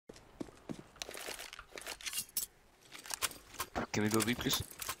Can we go B, please?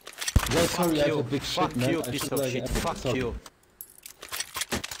 Yeah, sorry, I have a big Fuck shit, man. you, I piece should of like shit. have Fuck some. you.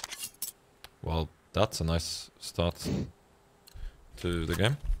 Well, that's a nice start to the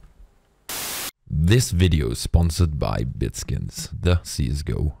game. This video is sponsored by Bitskins, the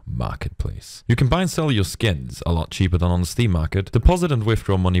CSGO marketplace. You can buy and sell your skins a lot cheaper than on the Steam market, deposit and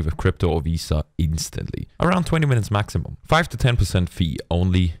withdraw money with crypto or Visa instantly. Around 20 minutes maximum. 5 to 10% fee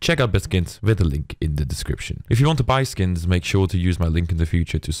only. Check out Bitskins with a link in the description. If you want to buy skins, make sure to use my link in the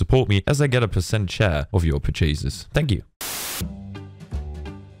future to support me as I get a % share of your purchases. Thank you.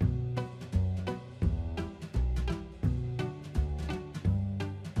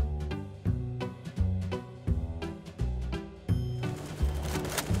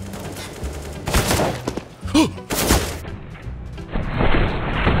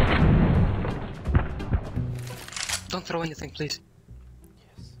 Don't throw anything, please.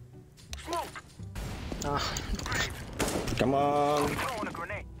 Yes. Ah. Come on.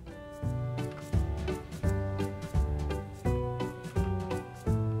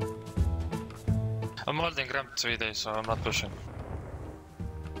 I'm holding ramp 3 days, so I'm not pushing.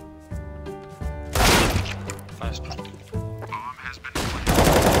 Nice.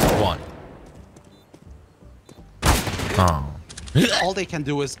 One. Oh. All they can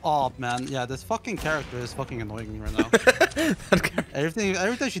do is op, man. Yeah, this fucking character is fucking annoying me right now. Every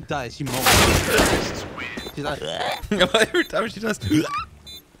time she dies, she moans. She's like, Every time she does.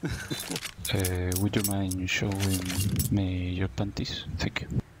 Would you mind showing me your panties? Thank you.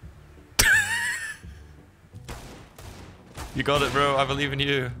 You got it, bro. I believe in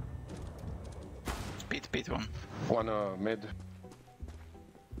you. Beat one. One mid.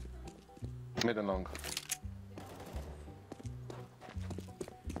 Mid and long.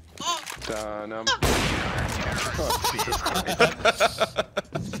 Oh, Jesus Christ.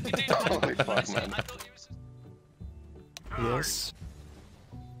 Holy fuck, man. Yes.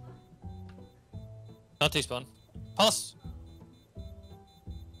 Not T-spawn. Pulse!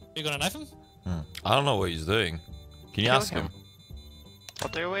 You gonna knife him? I don't know what he's doing. Can you ask him?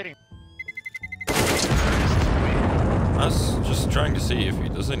 What are you waiting? I was just trying to see if he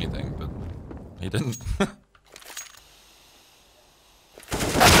does anything, but he didn't.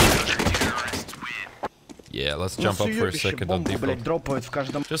 Yeah, let's jump up for a second on default.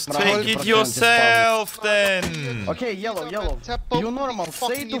 Just take it yourself then! Okay, yellow. You normal,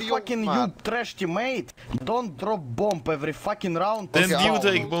 say to fucking you trash teammate, don't drop bomb every fucking round. Then you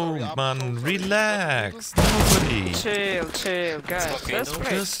take bomb, man. Relax. Nobody. Chill, guys. Let's play.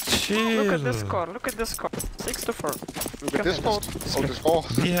 Just chill. Look at the score. 6-4. Look at this score. Oh, this score.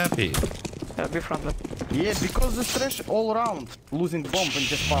 Be happy. Yeah, be friendly. Yeah, because the trash all round, losing bomb and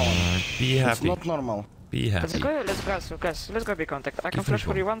just power. Be It's happy. not normal. Be Let's happy. go, let's go be contact. I can flash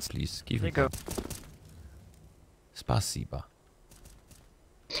for you once. Please, give Here me you go. Spasiba.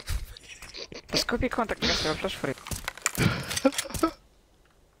 Let's go be contact, guys. I'll flash for you.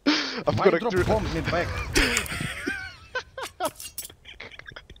 I've Why got a drop bomb mid back?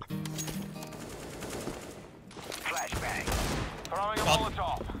 Flashbang. Throwing a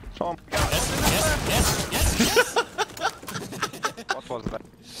Molotov. Tom. Yes. What was that?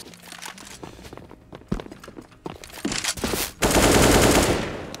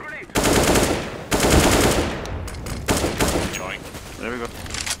 There we go.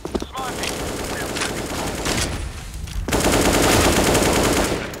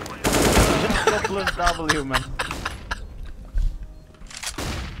 Just go plus W, man.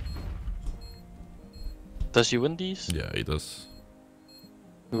 Does he win these? Yeah, he does.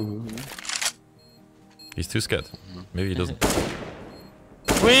 He's too scared. Maybe he doesn't.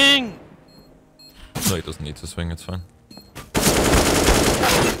 Swing! No, he doesn't need to swing, it's fine.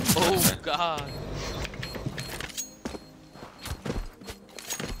 Oh god.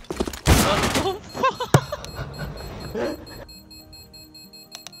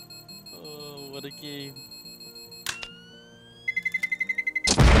 Oh, what a game.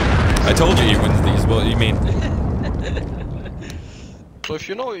 I told you he wins these, what do you mean? So if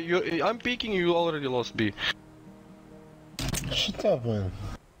you know, I'm peeking, you already lost B. Shut up, man.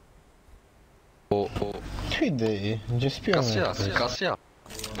 Oh. Mrtweeday, just be honest. Kasia.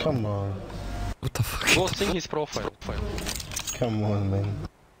 Come on. What the fuck? Go sing his profile. Come on, man.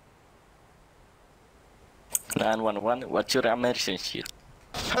 911, what's your emergency?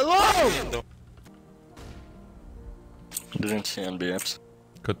 Hello! Didn't see NBFs.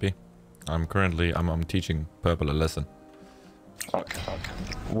 Could be. I'm teaching Purple a lesson. Okay.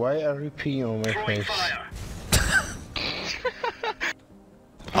 Why are you peeing on my face?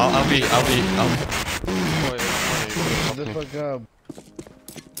 I'll be. Shut the fuck up.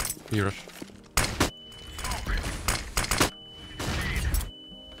 Be rush.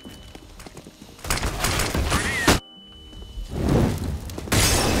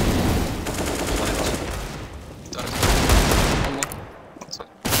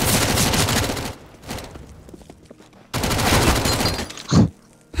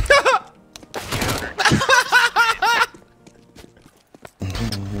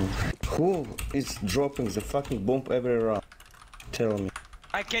 bomb is dropping the fucking bomb every round. Tell me.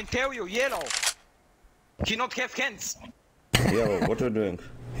 I can tell you, yellow. He not have hands. Yellow, what are you doing?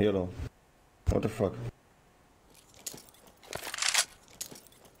 Yellow. What the fuck?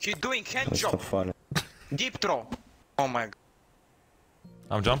 He doing hand That's job. not funny. Deep throw. Oh my god.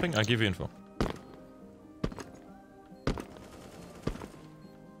 I'm jumping, I give you info.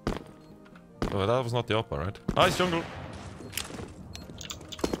 Oh, that was not the upper, right? Nice jungle!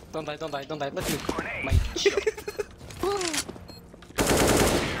 Don't die, don't die, don't die. Let me. My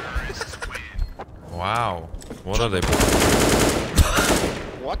Wow. What are they?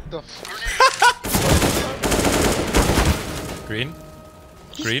 What the f? Green?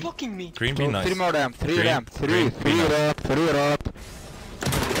 He's Green? blocking me. Green, be nice. 3 more ramp, 3 Green, ramp, green, 3 nice. ramp, 3 ramp.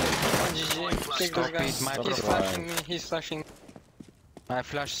 GG. Take those guys. He's flashing me, he's flashing. I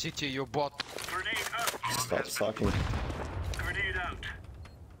flash city, you bot. Stop sucking.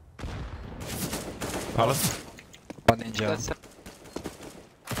 Palace? One ninja. That's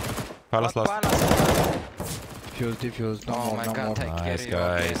Palace last. Defuse, defuse. No Oh more, my no god, more. take Nice care.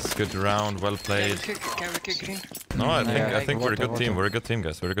 guys, good round, well played. Can we kick green? No, I think we're a good water. team. We're a good team,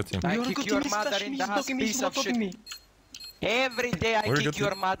 guys. We're a good team. I kick your mother in the ass, piece of shit. Every day I We're kick good your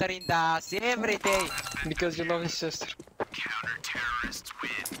team. mother in the ass. Every day. Because you love his sister.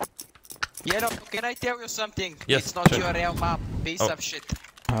 Yellow, can I tell you something? Yes, It's not sure. your real map, piece Oh. of shit.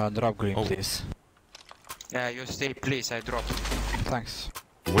 Drop green, Oh. please. Yeah, you stay, please. I drop. Thanks.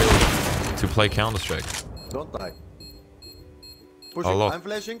 Will to play Counter-Strike. Don't die. A lot. I'm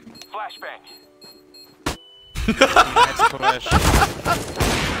flashing.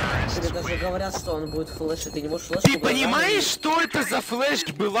 Тебе даже говорят, что он будет флешить, ты не можешь флешку. Ты понимаешь, что это за флеш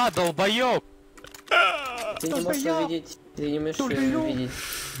была, долбоёб? Ты не можешь увидеть. Ты не можешь увидеть.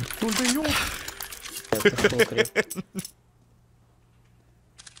 Долбоёб. Это хукри.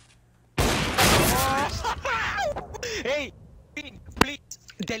 Hey, please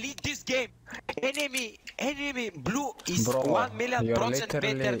delete this game. Enemy blue is 1,000,000%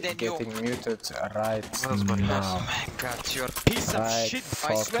 better than you. muted right Oh my god, you're a piece of Right shit.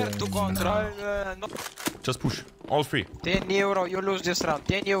 I swear to God. No. Just push. All three. 10 euro, you lose this round.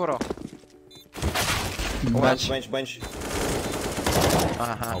 10 euro. Bench.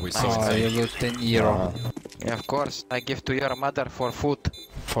 Uh-huh. Oh, we saw Oh, you it. lose 10 euro. Yeah, of course, I give to your mother for food.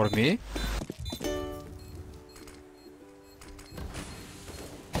 For me?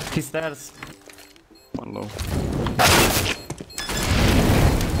 He stairs. One low.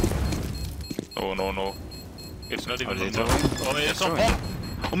 Oh no no. It's not even they on bomb. Oh, it's on bomb!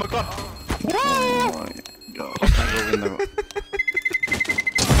 Oh my god! Oh my god. I go window.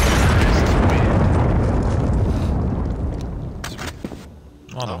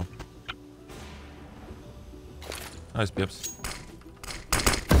 Oh no. Nice bips.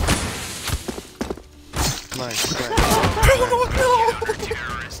 Nice.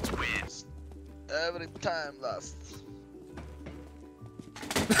 Every time last.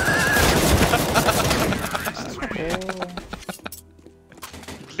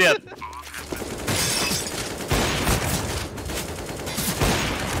 Dead!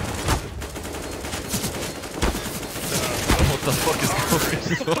 What the fuck is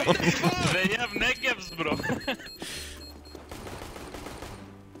going on? They have negatives, bro!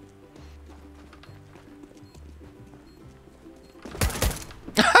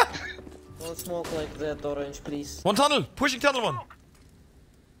 Don't smoke like that orange, please. One tunnel! Pushing tunnel one!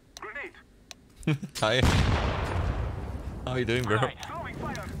 Hi. How you doing, bro? Ow.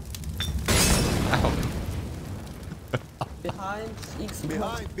 Behind, X.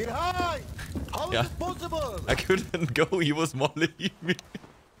 Behind! How Yeah. is it possible? I couldn't go, he was mollying me.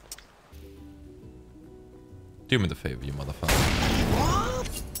 Do me the favor, you motherfucker.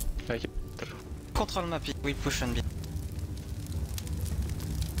 Control map, we push and be.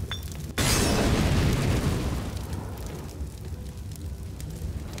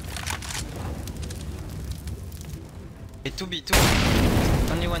 Hey, 2B,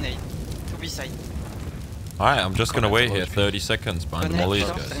 2B. Only 1A. 2B side. Alright, I'm just gonna wait here 30 seconds behind the mollies,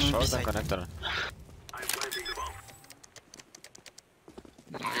 Connect guys. and B side. Connector.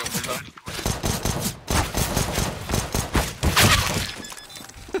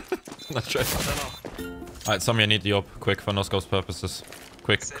 Let's try. Alright, Sammy, I need the op. Quick, for no-scopes purposes.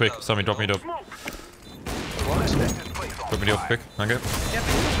 Quick, Sammy, drop me the op. Drop me the op, quick. Okay.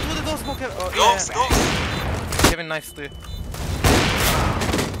 Kevin, nicely.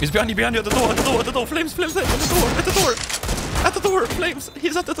 He's behind you, at the door, flames, at the door, flames,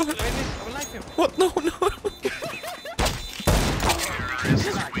 he's at the door. What? No.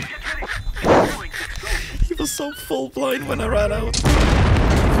 He was so full blind when I ran out.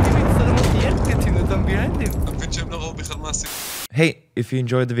 behind him. Hey, if you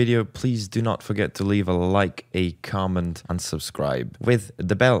enjoyed the video, please do not forget to leave a like, a comment, and subscribe with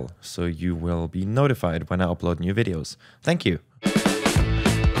the bell so you will be notified when I upload new videos. Thank you.